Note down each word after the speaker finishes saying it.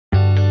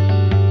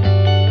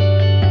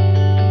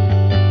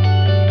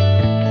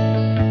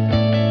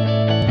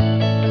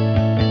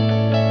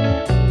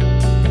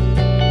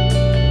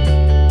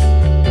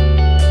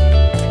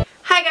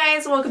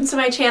to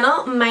my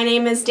channel. My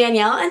name is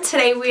Danielle and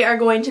today we are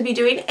going to be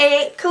doing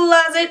a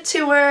closet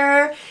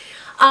tour.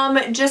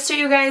 Just so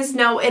you guys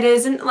know, it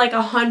isn't like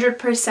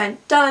 100%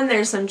 done.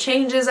 There's some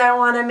changes I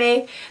want to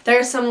make.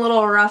 There's some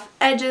little rough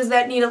edges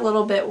that need a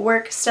little bit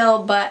work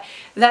still, but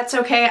that's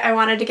okay. I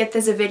wanted to get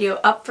this video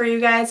up for you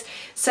guys.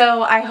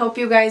 So I hope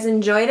you guys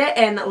enjoyed it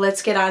and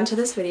let's get on to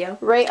this video.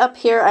 Right up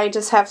here I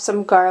just have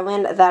some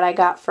garland that I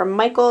got from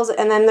Michael's,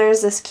 and then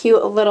there's this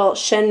cute little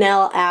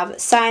Chanel Ave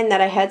sign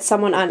that I had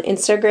someone on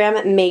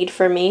Instagram made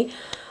for me.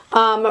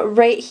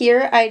 Right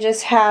here I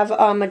just have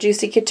a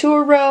Juicy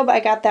Couture robe. I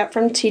got that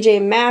from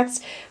TJ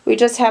Maxx. We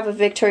just have a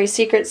Victoria's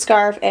Secret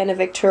scarf and a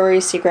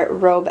Victoria's Secret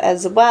robe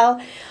as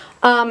well.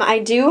 I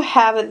do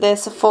have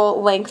this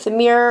full length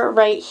mirror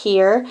right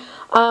here.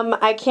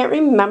 I can't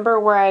remember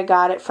where I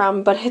got it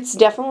from, but it's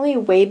definitely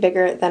way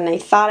bigger than I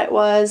thought it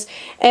was.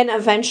 And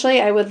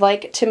eventually I would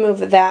like to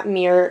move that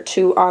mirror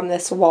to on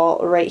this wall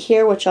right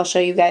here, which I'll show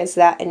you guys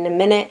that in a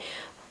minute.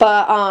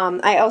 But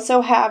I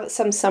also have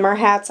some summer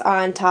hats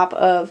on top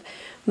of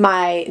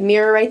my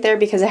mirror right there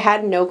because I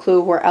had no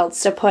clue where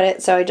else to put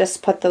it, so I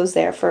just put those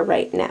there for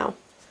right now.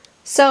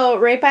 So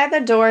right by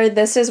the door,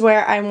 this is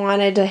where I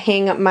wanted to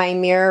hang my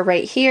mirror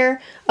right here.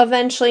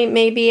 Eventually,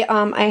 maybe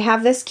I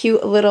have this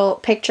cute little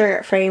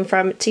picture frame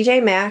from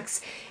TJ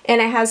Maxx, and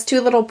it has two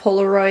little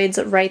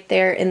Polaroids right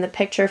there in the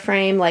picture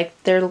frame. Like,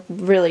 they're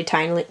really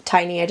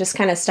tiny. I just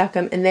kind of stuck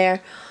them in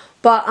there.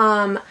 But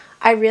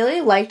I really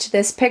liked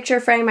this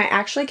picture frame. I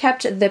actually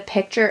kept the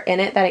picture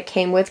in it that it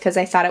came with because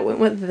I thought it went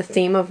with the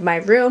theme of my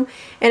room,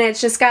 and it's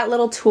just got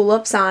little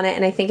tulips on it,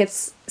 and I think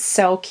it's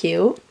so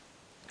cute.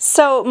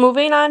 So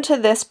moving on to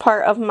this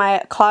part of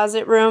my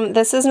closet room,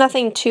 this is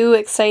nothing too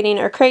exciting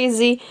or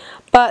crazy,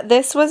 but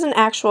this was an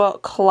actual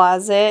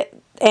closet,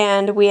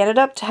 and we ended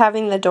up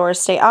having the doors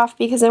stay off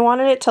because I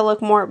wanted it to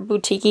look more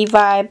boutique-y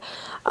vibe.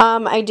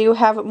 I do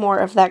have more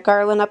of that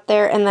garland up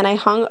there, and then I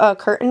hung a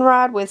curtain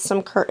rod with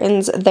some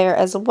curtains there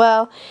as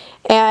well.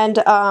 And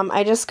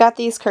I just got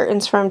these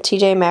curtains from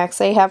TJ Maxx.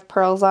 They have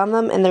pearls on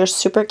them and they're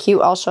super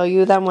cute. I'll show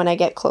you them when I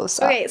get close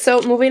up. Okay,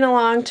 so moving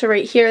along to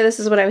right here, this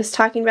is what I was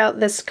talking about.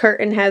 This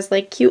curtain has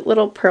like cute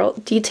little pearl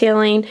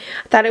detailing.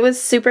 I thought it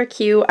was super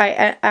cute.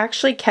 I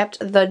actually kept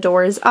the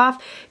doors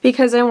off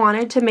because I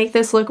wanted to make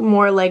this look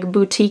more like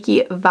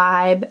boutique-y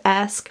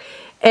vibe-esque.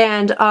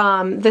 And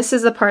this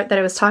is the part that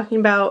I was talking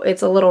about.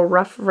 It's a little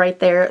rough right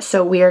there,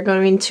 so we are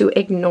going to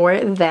ignore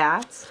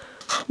that.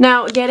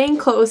 Now, getting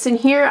close in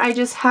here, I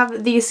just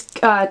have these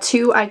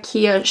two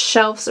IKEA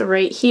shelves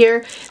right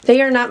here.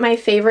 They are not my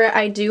favorite.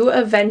 I do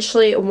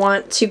eventually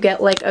want to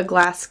get like a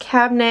glass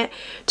cabinet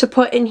to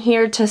put in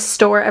here to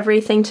store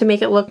everything to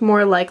make it look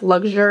more like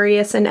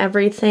luxurious and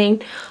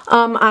everything.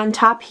 On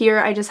top here,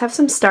 I just have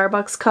some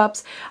Starbucks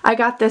cups. I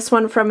got this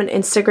one from an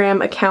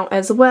Instagram account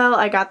as well.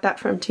 I got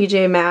that from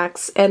TJ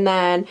Maxx. And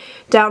then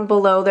down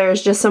below,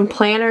 there's just some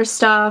planner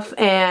stuff,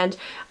 and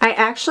I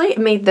actually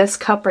made this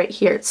cup right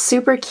here. It's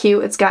super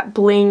cute. It's got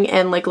bling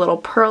and like little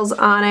pearls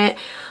on it.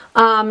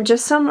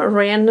 Just some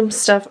random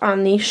stuff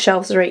on these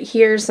shelves right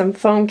here. Some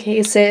phone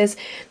cases.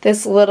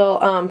 This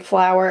little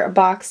flower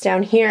box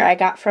down here I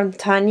got from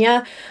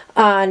Tanya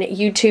on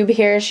YouTube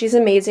here. She's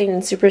amazing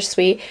and super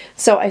sweet,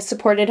 so I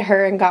supported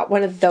her and got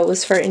one of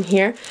those for in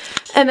here.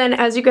 And then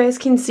as you guys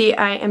can see,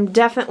 I am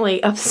definitely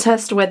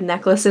obsessed with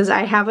necklaces.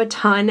 I have a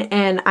ton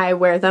and I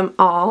wear them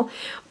all.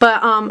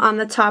 But on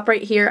the top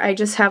right here, I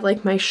just have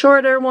like my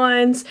shorter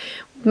ones,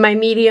 my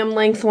medium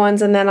length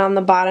ones, and then on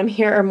the bottom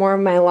here are more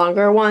of my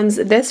longer ones.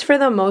 This for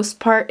the most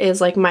part is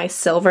like my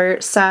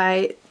silver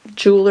side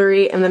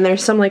jewelry, and then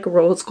there's some like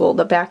rose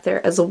gold back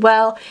there as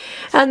well.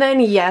 And then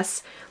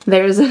yes,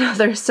 there's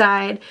another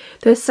side.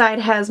 This side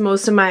has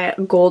most of my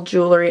gold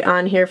jewelry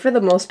on here for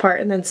the most part,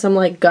 and then some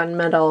like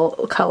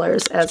gunmetal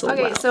colors as well.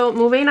 Okay, so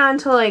moving on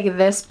to like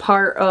this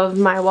part of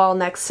my wall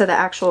next to the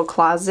actual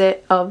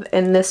closet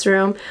in this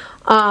room.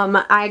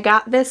 I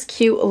got this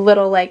cute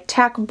little like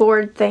tack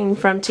board thing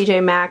from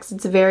TJ Maxx.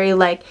 It's very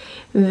like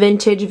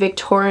vintage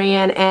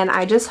Victorian, and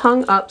I just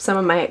hung up some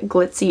of my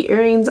glitzy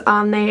earrings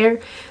on there.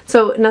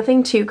 So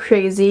nothing too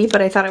crazy,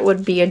 but I thought it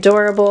would be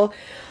adorable.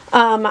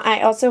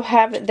 I also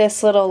have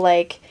this little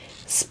like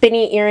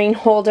spinny earring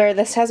holder.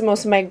 This has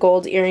most of my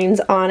gold earrings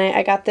on it.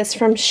 I got this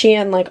from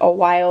Shein like a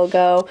while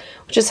ago.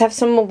 We just have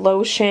some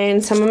lotion,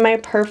 some of my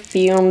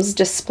perfumes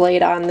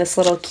displayed on this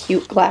little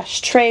cute glass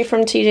tray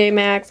from TJ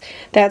Maxx.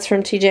 That's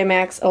from TJ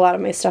Maxx. A lot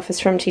of my stuff is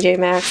from TJ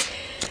Maxx.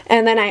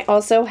 And then I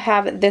also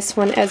have this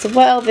one as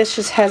well. This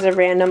just has a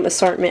random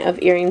assortment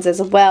of earrings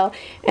as well,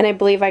 and I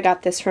believe I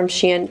got this from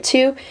Shein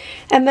too.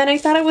 And then I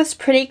thought it was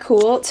pretty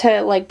cool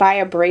to like buy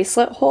a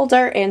bracelet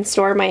holder and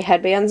store my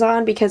headbands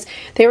on because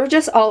they were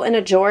just all in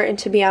a drawer, and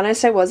to be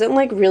honest, I wasn't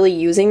like really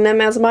using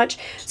them as much,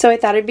 so I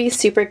thought it'd be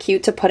super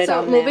cute to put it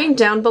on there. Moving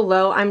down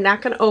below, I'm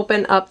not going to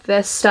open up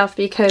this stuff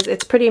because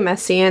it's pretty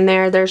messy in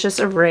there. There's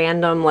just a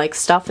random like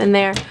stuff in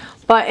there.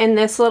 But in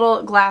this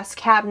little glass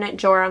cabinet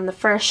drawer on the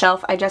first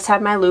shelf, I just have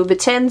my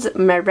Louboutins,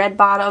 my red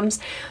bottoms.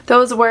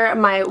 Those were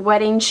my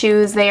wedding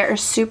shoes. They are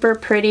super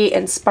pretty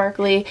and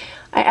sparkly.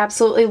 I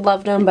absolutely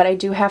loved them, but I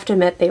do have to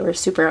admit they were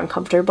super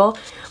uncomfortable.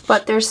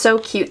 But they're so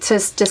cute to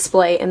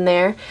display in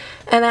there.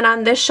 And then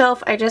on this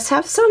shelf, I just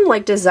have some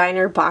like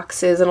designer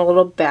boxes and a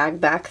little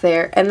bag back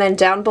there. And then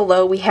down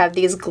below, we have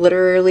these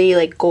glitterly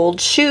like gold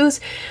shoes.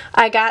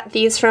 I got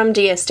these from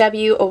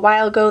DSW a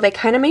while ago. They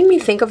kind of made me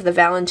think of the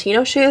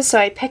Valentino shoes, so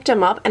I picked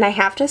them up. And I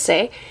have to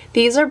say,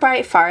 these are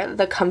by far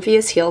the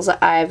comfiest heels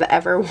I've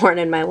ever worn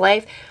in my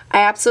life. I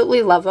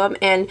absolutely love them,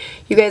 and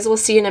you guys will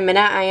see in a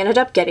minute, I ended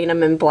up getting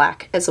them in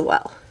black as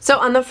well. So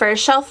on the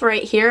first shelf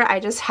right here, I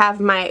just have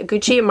my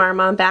Gucci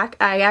Marmont bag.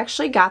 I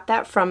actually got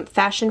that from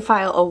Fashion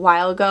File a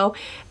while ago,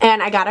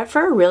 and I got it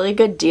for a really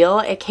good deal.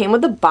 It came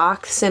with a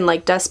box and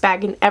like dust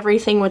bag and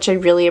everything, which I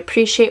really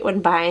appreciate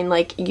when buying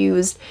like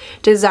used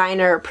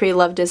designer or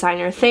pre-loved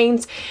designer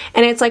things.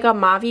 And it's like a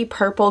mauve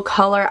purple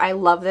color. I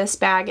love this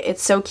bag.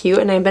 It's so cute,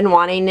 and I've been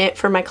wanting it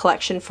for my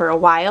collection for a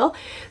while.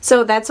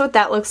 So that's what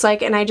that looks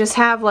like, and I just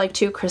have like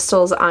 2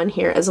 crystals on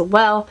here as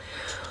well.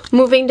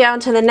 Moving down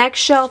to the next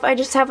shelf, I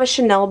just have a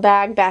Chanel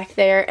bag back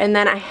there, and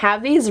then I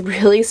have these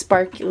really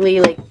sparkly,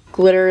 like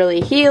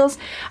glitterly heels.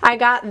 I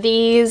got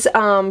these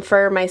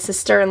for my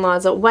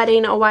sister-in-law's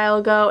wedding a while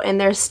ago,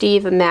 and they're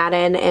Steve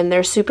Madden, and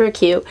they're super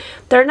cute.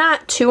 They're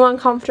not too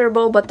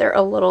uncomfortable, but they're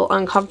a little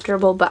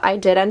uncomfortable, but I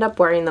did end up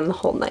wearing them the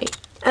whole night.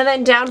 And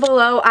then down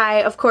below,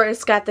 I, of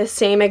course, got the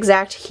same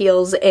exact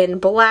heels in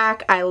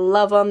black. I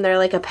love them. They're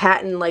like a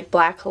patent, like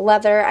black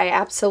leather. I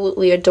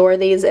absolutely adore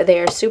these. They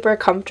are super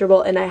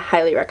comfortable, and I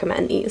highly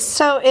recommend these.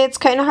 So it's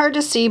kind of hard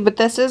to see, but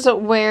this is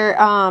where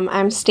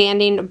I'm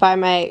standing by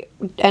my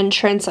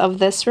entrance of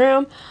this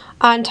room.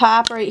 On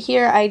top right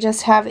here, I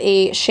just have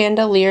a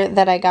chandelier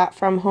that I got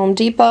from Home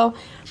Depot.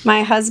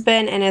 My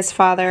husband and his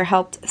father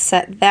helped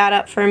set that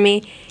up for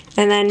me.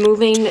 And then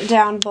moving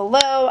down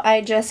below, I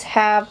just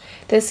have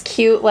this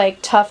cute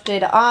like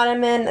tufted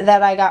ottoman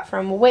that I got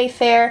from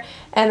Wayfair,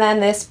 and then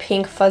this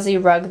pink fuzzy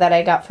rug that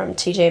I got from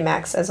TJ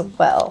Maxx as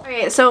well.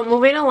 Alright, so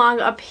moving along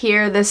up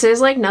here, this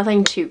is like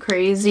nothing too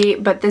crazy,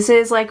 but this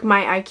is like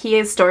my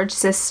IKEA storage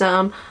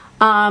system.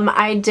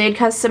 I did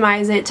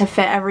customize it to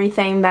fit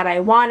everything that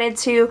I wanted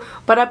to,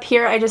 but up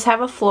here I just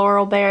have a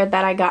floral bear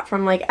that I got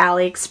from like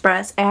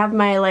AliExpress. I have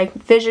my like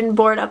vision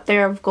board up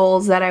there of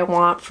goals that I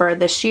want for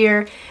this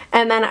year,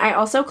 and then I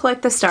also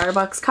collect the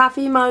Starbucks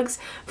coffee mugs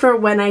for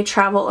when I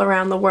travel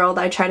around the world.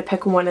 I try to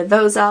pick one of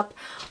those up.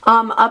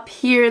 Up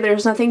here,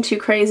 there's nothing too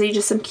crazy,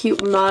 just some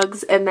cute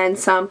mugs and then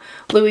some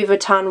Louis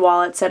Vuitton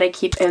wallets that I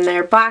keep in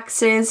their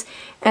boxes.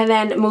 And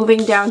then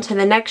moving down to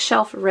the next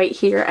shelf right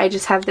here, I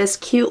just have this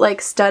cute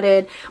like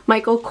studded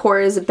Michael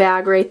Kors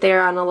bag right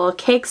there on a little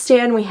cake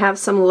stand. We have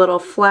some little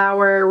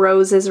flower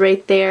roses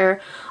right there.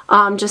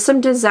 Just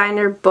some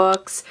designer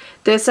books.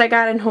 This I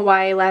got in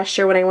Hawaii last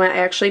year when I went. I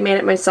actually made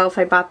it myself.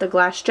 I bought the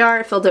glass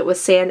jar, filled it with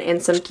sand,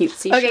 and some cute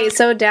seashells. Okay,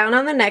 so down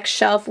on the next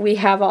shelf we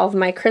have all of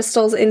my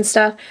crystals and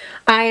stuff.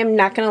 I am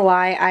not gonna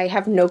lie, I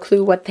have no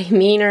clue what they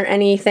mean or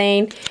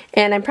anything,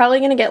 and I'm probably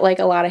gonna get like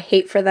a lot of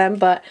hate for them,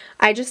 but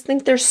I just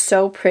think they're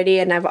so pretty,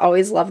 and I've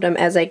always loved them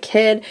as a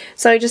kid.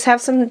 So I just have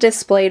some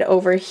displayed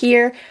over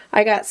here.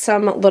 I got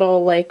some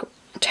little like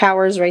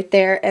towers right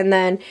there, and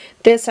then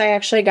this I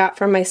actually got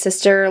from my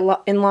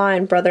sister-in-law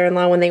and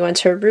brother-in-law when they went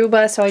to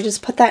Aruba, so I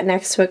just put that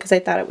next to it because I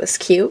thought it was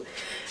cute.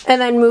 And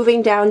then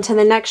moving down to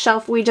the next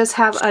shelf, we just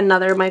have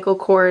another Michael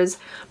Kors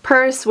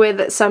purse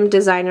with some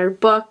designer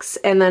books,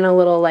 and then a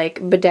little like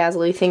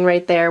bedazzly thing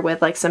right there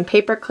with like some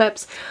paper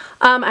clips.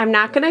 I'm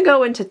not going to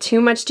go into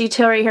too much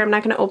detail right here. I'm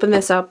not going to open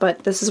this up,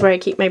 but this is where I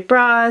keep my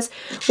bras.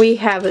 We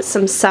have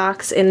some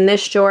socks in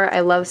this drawer.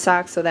 I love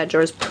socks, so that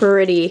drawer is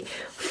pretty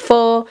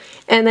full.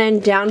 And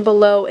then down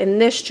below in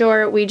this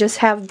drawer, we just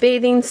have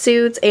bathing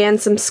suits and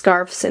some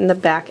scarves in the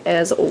back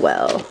as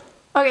well.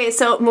 Okay,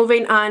 so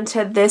moving on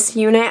to this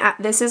unit.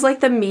 This is like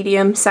the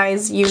medium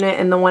size unit,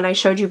 and the one I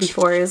showed you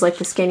before is like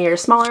the skinnier,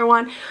 smaller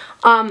one.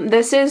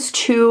 This is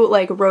 2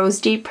 like rows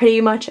deep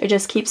pretty much. I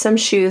just keep some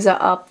shoes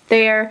up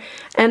there.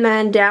 And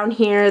then down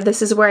here,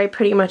 this is where I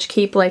pretty much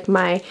keep like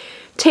my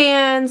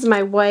tans,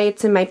 my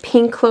whites, and my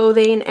pink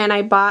clothing. And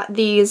I bought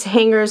these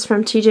hangers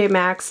from TJ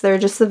Maxx. They're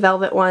just the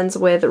velvet ones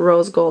with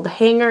rose gold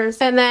hangers.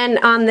 And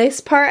then on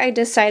this part, I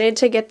decided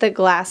to get the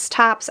glass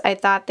tops. I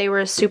thought they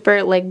were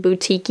super like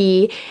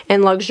boutique-y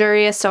and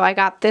luxurious, so I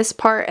got this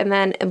part. And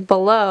then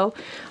below,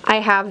 I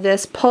have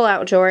this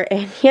pull-out drawer,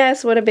 and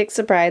yes, what a big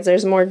surprise,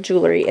 there's more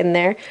jewelry in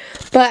there.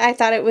 But I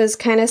thought it was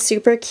kind of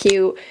super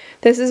cute.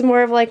 This is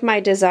more of like my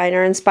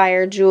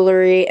designer-inspired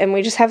jewelry, and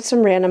we just have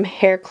some random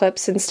hair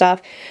clips and stuff.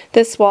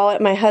 This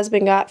wallet my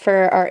husband got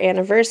for our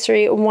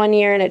anniversary 1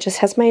 year, and it just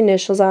has my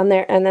initials on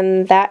there. And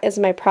then that is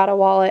my Prada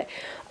wallet.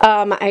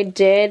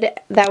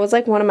 That was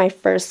like one of my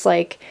first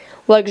like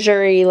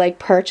luxury like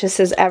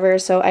purchases ever,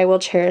 so I will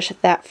cherish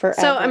that forever.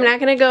 So I'm not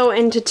going to go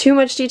into too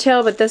much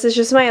detail, but this is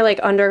just my like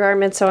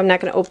undergarments, so I'm not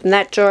going to open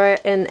that drawer.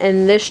 And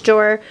in this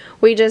drawer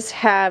we just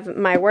have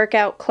my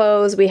workout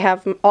clothes. We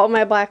have all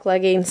my black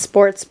leggings,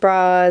 sports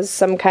bras,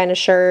 some kind of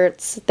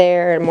shirts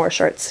there, and more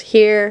shirts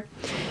here.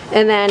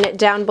 And then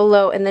down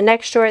below in the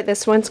next drawer,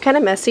 this one's kind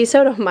of messy,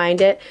 so don't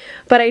mind it,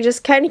 but I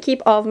just kind of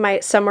keep all of my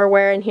summer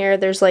wear in here.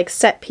 There's like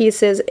set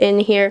pieces in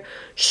here,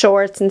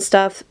 shorts and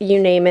stuff, you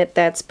name it,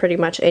 that's pretty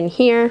much in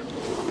here.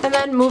 And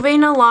then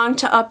moving along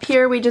to up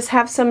here, we just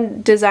have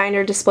some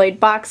designer displayed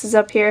boxes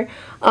up here.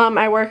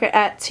 I work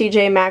at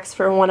TJ Maxx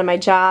for one of my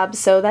jobs,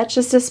 so that's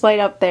just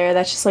displayed up there.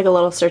 That's just like a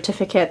little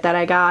certificate that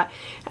I got.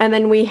 And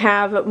then we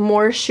have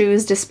more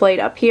shoes displayed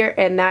up here,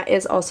 and that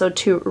is also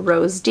 2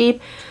 rows deep.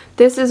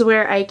 This is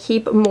where I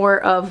keep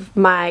more of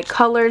my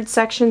colored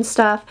section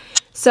stuff.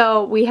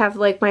 So we have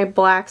like my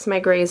blacks, my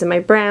grays, and my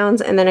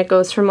browns, and then it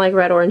goes from like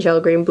red, orange,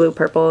 yellow, green, blue,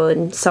 purple,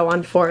 and so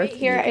on forth. Right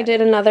here I did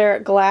another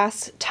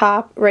glass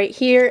top right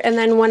here, and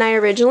then when I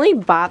originally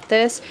bought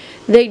this,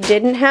 they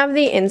didn't have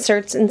the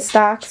inserts in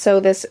stock,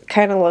 so this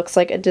kind of looks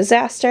like a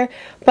disaster,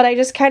 but I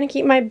just kind of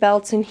keep my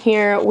belts in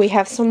here. We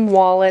have some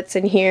wallets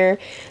in here,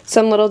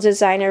 some little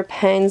designer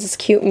pens, this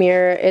cute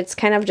mirror. It's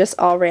kind of just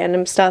all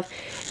random stuff.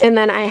 And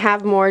then I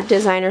have more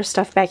designer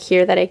stuff back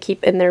here that I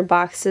keep in their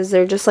boxes.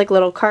 They're just like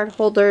little card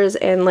holders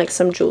and like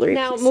some jewelry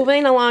pieces.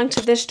 Moving along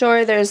to this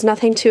drawer, there's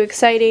nothing too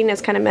exciting.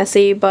 It's kind of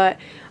messy, but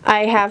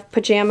I have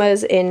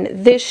pajamas in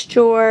this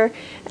drawer.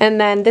 And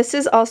then this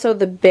is also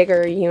the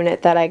bigger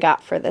unit that I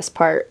got for this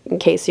part, in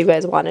case you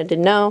guys wanted to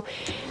know.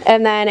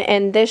 And then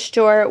in this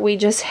drawer, we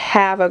just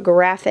have a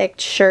graphic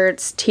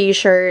shirts,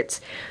 t-shirts,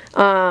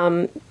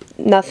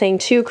 nothing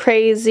too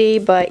crazy,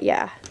 but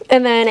yeah.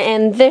 And then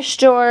in this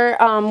drawer,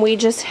 we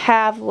just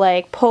have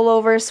like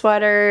pullover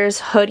sweaters,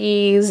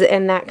 hoodies,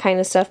 and that kind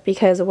of stuff,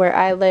 because where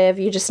I live,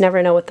 you just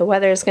never know what the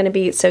weather is going to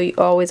be, so you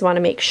always want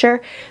to make sure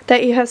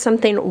that you have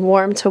something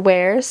warm to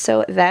wear,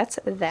 so that's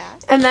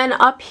that. And then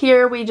up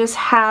here, we just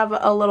have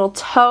a little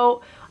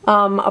tote,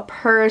 a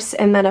purse,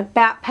 and then a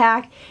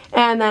backpack,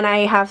 and then I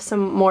have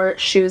some more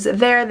shoes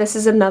there. This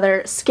is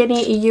another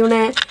skinny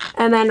unit.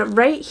 And then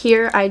right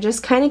here I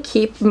just kind of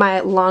keep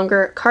my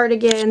longer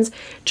cardigans,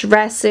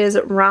 dresses,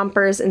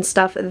 rompers, and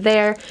stuff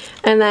there.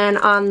 And then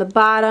on the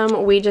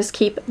bottom we just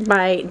keep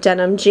my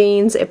denim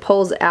jeans. It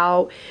pulls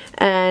out,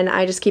 and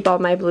I just keep all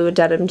my blue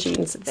denim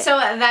jeans there. So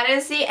that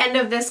is the end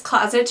of this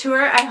closet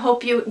tour. I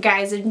hope you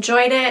guys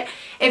enjoyed it.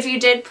 If you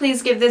did,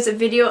 please give this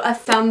video a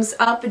thumbs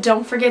up.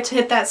 Don't forget to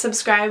hit that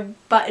subscribe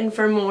button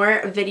for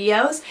more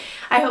videos.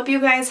 I hope you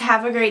guys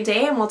have a great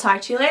day, and we'll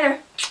talk to you later.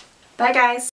 Bye guys.